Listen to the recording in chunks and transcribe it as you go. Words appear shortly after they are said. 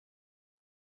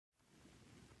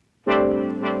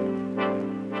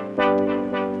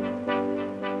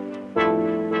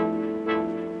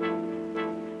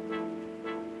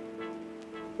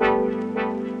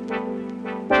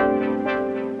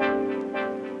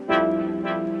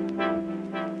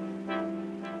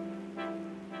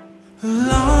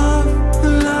Love,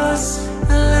 lust,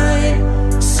 light,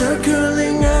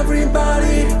 circling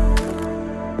everybody.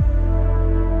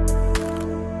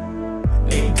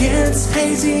 It gets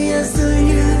hazy as the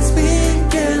years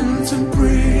begin to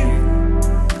breathe.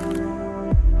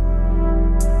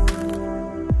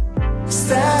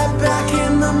 Step back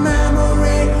in the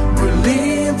memory,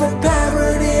 relieve a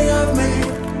parody of me.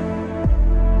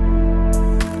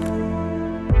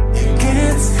 It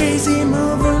gets hazy,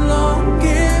 move along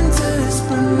in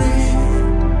disbelief.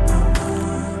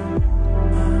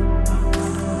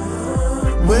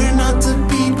 We're not the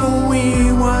people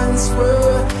we once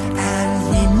were, and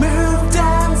we moved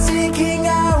on seeking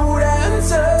out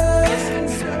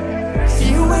answers.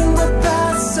 Viewing the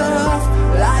past off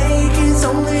like it's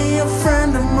only a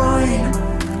friend of mine.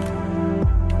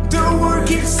 The world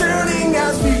keeps turning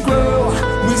as we grow.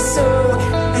 We soak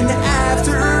in the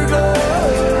afterglow.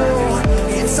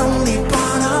 It's only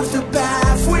part of the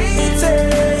path we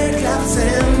take. Love's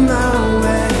in the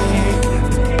way.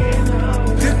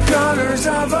 The colors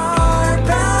of our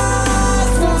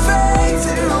past will fade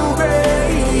to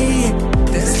gray.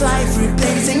 This life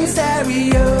replacing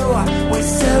stereo. We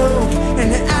soak in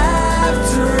the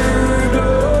afterglow.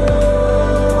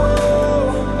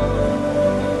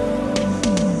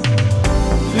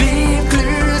 Leave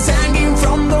clues hanging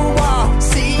from the wall,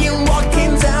 seeing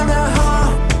walking down the hall,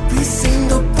 piecing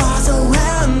the puzzle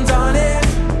and on it.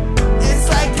 It's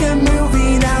like a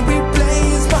movie that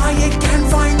replays, but you can't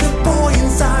find the boy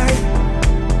inside.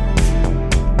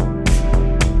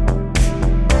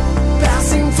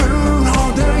 Passing through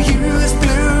all the hues,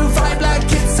 blue vibe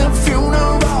like it's a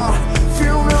funeral,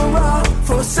 funeral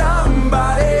for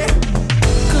somebody.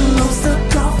 Close the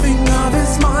coffin of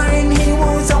his mind, he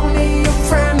was only a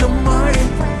friend of mine.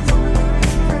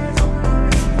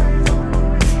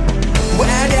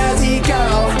 Where does he go?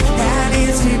 And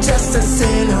is he just a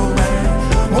silhouette?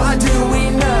 What do we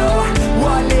know?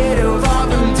 What little of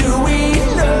him do we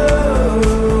know?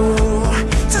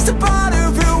 Just a part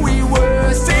of who we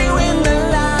were, still in the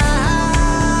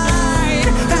light.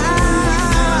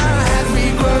 As we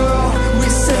grow, we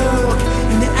soak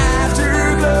in the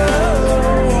afterglow.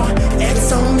 It's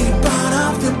only part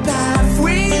of the path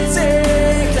we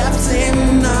take. Love's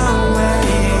in our way.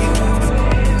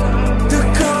 The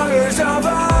colors of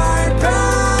our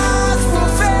past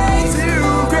will fade to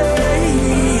gray.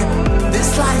 This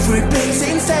life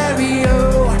replacing stereo.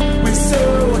 We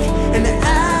soak in the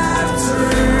afterglow.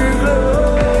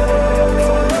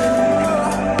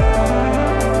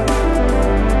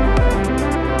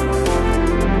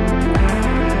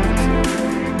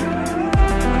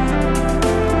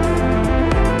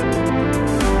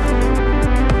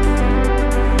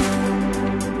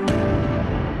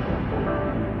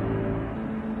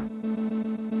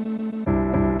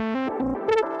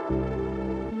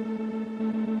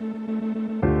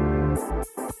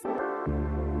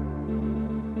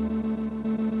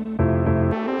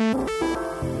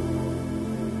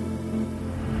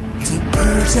 To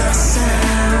purge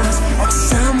ourselves or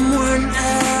someone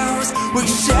else, we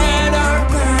shed our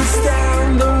past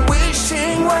down the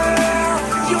wishing well.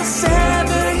 Your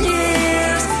 7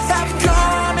 years have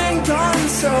come and gone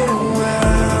so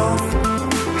well.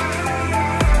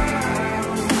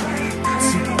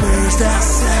 To purge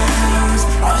ourselves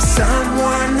or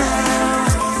someone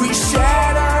else, we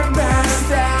shed our past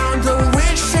down the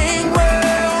wishing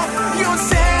well. Your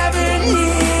 7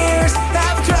 years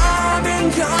have come and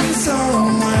gone so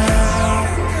well.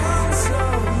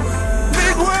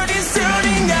 Big world is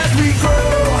turning as we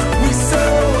grow. We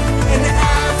soak in the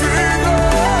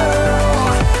afterglow.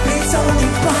 It's only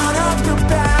part of the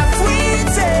path we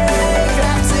take.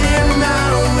 That's in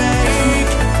our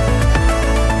wake.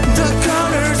 The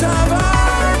colors of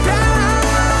our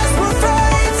past will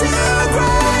fade to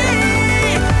gray.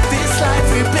 This life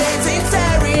replacing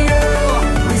stereo.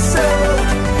 We soak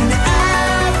in the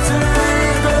afterglow.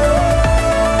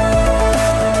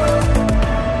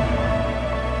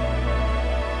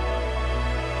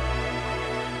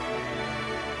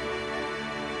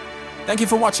 Thank you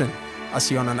for watching. I'll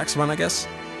see you on the next one, I guess.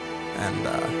 And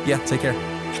yeah, take care.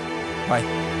 Bye.